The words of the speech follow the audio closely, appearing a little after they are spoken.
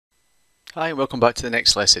Hi and welcome back to the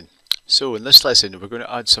next lesson. So in this lesson we're going to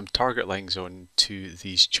add some target lines on to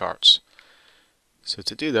these charts. So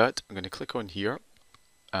to do that I'm going to click on here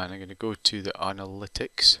and I'm going to go to the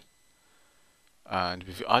analytics, and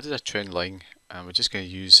we've added a trend line and we're just going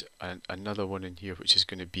to use another one in here which is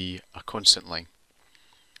going to be a constant line.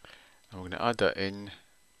 And we're going to add that in,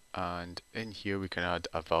 and in here we can add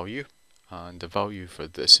a value, and the value for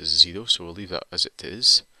this is 0, so we'll leave that as it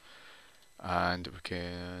is, and we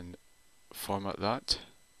can format that.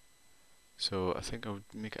 So I think I would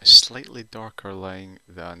make it a slightly darker line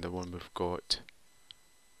than the one we've got.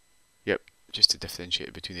 Yep, just to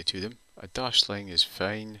differentiate between the two of them. A dashed line is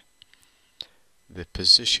fine. The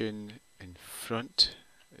position in front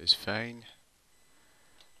is fine.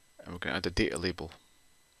 And we're going to add a data label.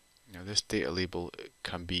 Now this data label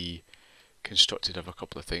can be constructed of a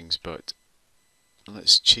couple of things, but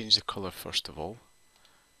let's change the colour first of all.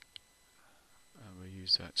 And we'll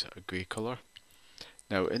use that sort of grey colour.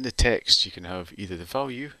 Now in the text you can have either the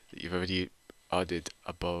value that you've already added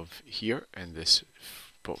above here in this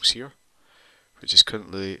box here, which is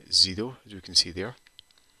currently 0 as we can see there.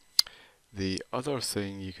 The other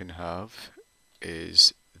thing you can have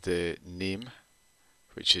is the name,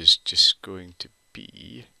 which is just going to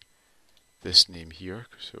be this name here,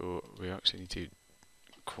 so we actually need to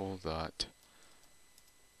call that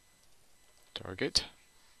target.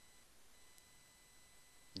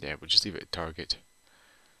 Yeah, we'll just leave it at target.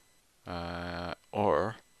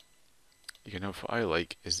 Or you can have what I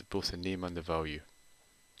like is both the name and the value,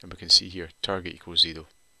 and we can see here target equals 0.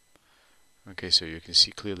 Okay, so you can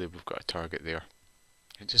see clearly we've got a target there.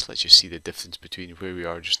 It just lets you see the difference between where we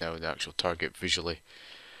are just now and the actual target visually.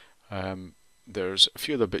 There's a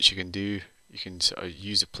few other bits you can do. You can sort of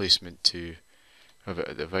use the placement to have it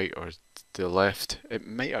at the right or the left. It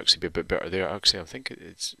might actually be a bit better there. Actually, I think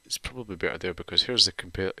it's probably better there, because here's the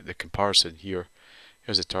comparison here.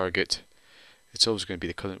 Here's the target. It's always going to be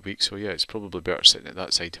the current week, so yeah, it's probably better sitting at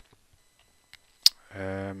that side.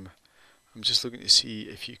 I'm just looking to see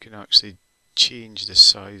if you can actually change the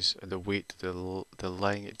size and the weight of the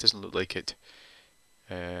line. It doesn't look like it.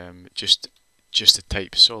 Just the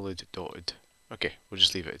type solid dotted. Okay, we'll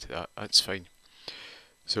just leave it at that. That's fine.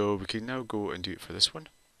 So we can now go and do it for this one.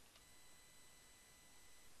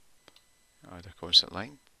 Add a constant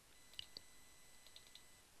line,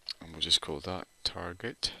 and we'll just call that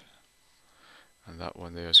target. And that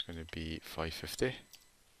one there is going to be 550.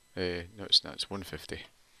 No, it's not. It's 150.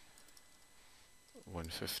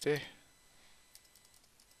 150.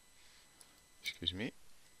 Excuse me.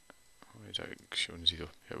 Why is that showing 0?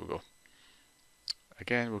 Here we go.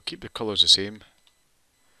 Again, we'll keep the colours the same.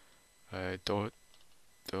 Dot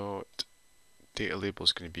data label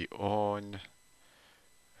is going to be on.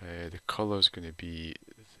 The colour is going to be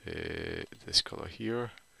this colour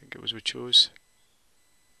here. I think it was we chose.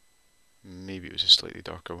 Maybe it was a slightly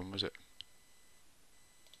darker one, was it?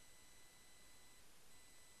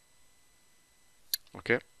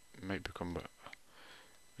 Okay, it might become.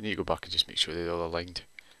 We need to go back and just make sure they're all aligned,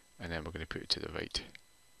 and then we're going to put it to the right.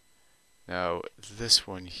 Now this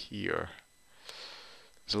one here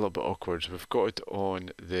is a little bit awkward. We've got it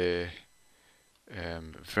on the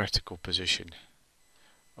vertical position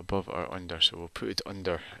above or under, so we'll put it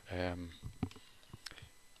under.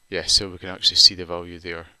 Yeah, so we can actually see the value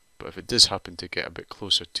there. But if it does happen to get a bit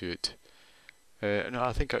closer to it, no,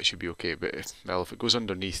 I think that should be okay. But if it goes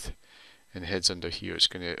underneath and heads under here, it's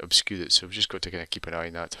going to obscure it. So we've just got to kind of keep an eye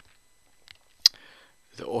on that.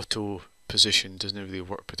 The auto position doesn't really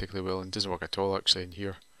work particularly well, and doesn't work at all actually in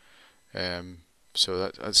here. So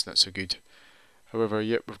that's not so good. However,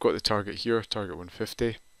 yep, we've got the target here, target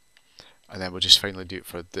 150, and then we'll just finally do it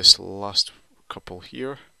for this last couple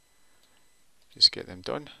here. Just get them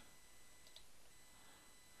done.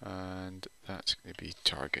 And that's going to be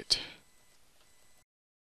target.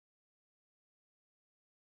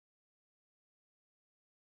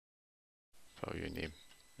 Value name.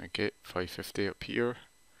 Okay, 550 up here.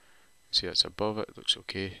 See that's above it, looks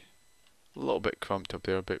okay. A little bit cramped up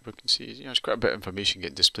there, but we can see, you know, there's quite a bit of information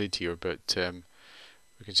getting displayed here, but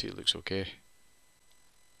we can see it looks okay.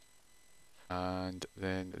 And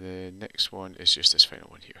then the next one is just this final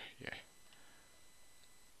one here, yeah.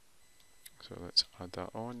 So let's add that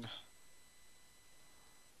on.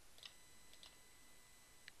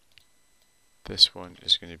 This one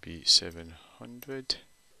is going to be 700.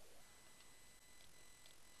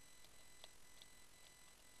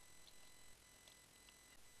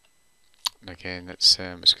 And again, it's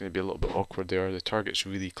going to be a little bit awkward there. The target's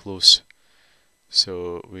really close,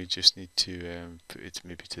 so we just need to put it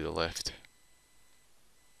maybe to the left.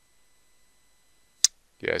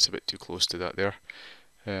 Yeah, it's a bit too close to that there.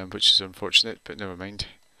 which is unfortunate, but never mind.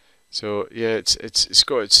 So yeah, it's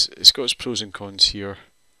got its pros and cons here.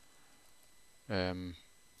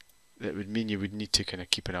 That would mean you would need to kind of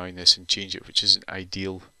keep an eye on this and change it, which isn't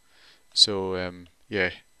ideal. So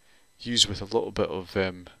yeah, use with a little bit of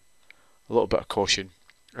caution.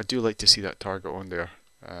 I do like to see that target on there,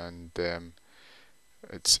 and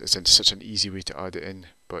it's such an easy way to add it in,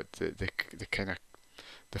 but the kind of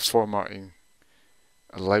the formatting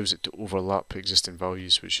allows it to overlap existing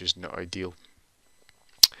values, which is not ideal.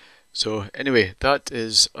 So anyway, that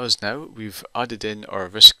is us now. We've added in our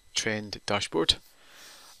risk trend dashboard,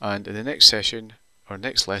 and in the next session or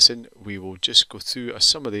next lesson we will just go through a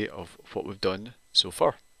summary of what we've done so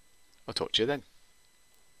far. I'll talk to you then.